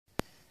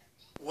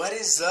What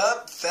is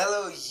up,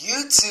 fellow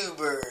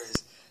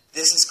YouTubers?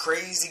 This is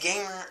Crazy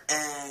Gamer,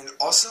 and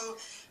also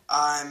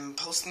I'm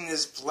posting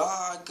this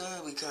vlog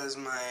because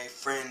my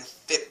friend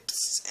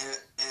Phipps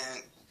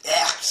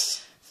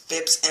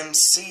Phipps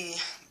MC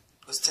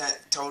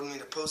told me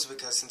to post it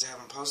because since I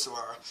haven't posted a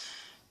while.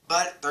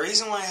 But the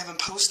reason why I haven't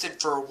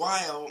posted for a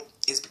while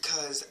is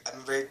because I've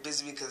been very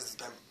busy because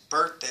it's my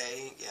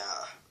birthday.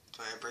 Yeah,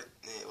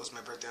 it was my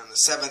birthday on the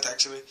 7th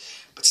actually,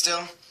 but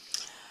still.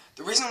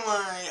 The reason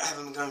why I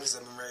haven't been going is because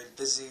I've been very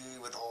busy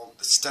with all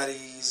the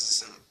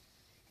studies and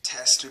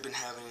tests we've been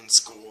having in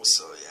school,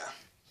 so yeah.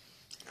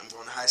 I'm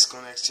going to high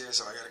school next year,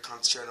 so I gotta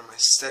concentrate on my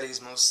studies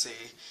mostly.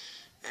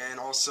 And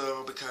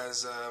also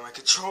because my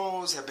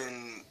controls have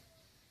been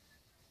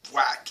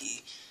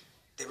wacky.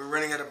 They've been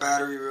running out of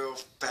battery real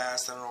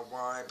fast, I don't know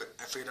why, but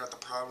I figured out the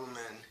problem,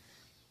 and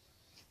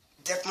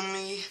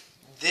definitely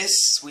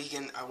this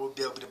weekend I will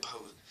be able to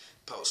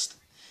post.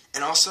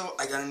 And also,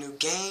 I got a new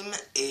game.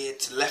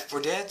 It's Left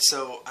 4 Dead,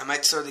 so I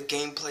might start the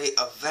gameplay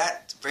of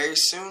that very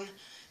soon,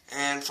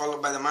 and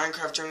followed by the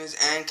Minecraft journeys,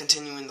 and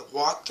continuing the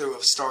walkthrough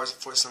of Star Wars: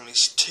 Force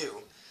Unleashed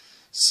 2.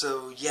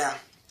 So yeah,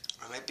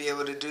 I might be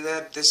able to do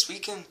that this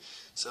weekend.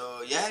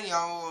 So yeah,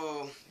 y'all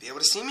will be able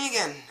to see me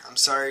again. I'm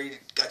sorry,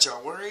 got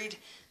y'all worried,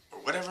 or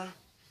whatever,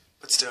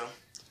 but still.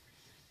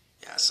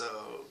 Yeah,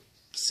 so,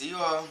 see you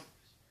all.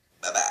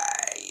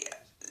 Bye-bye.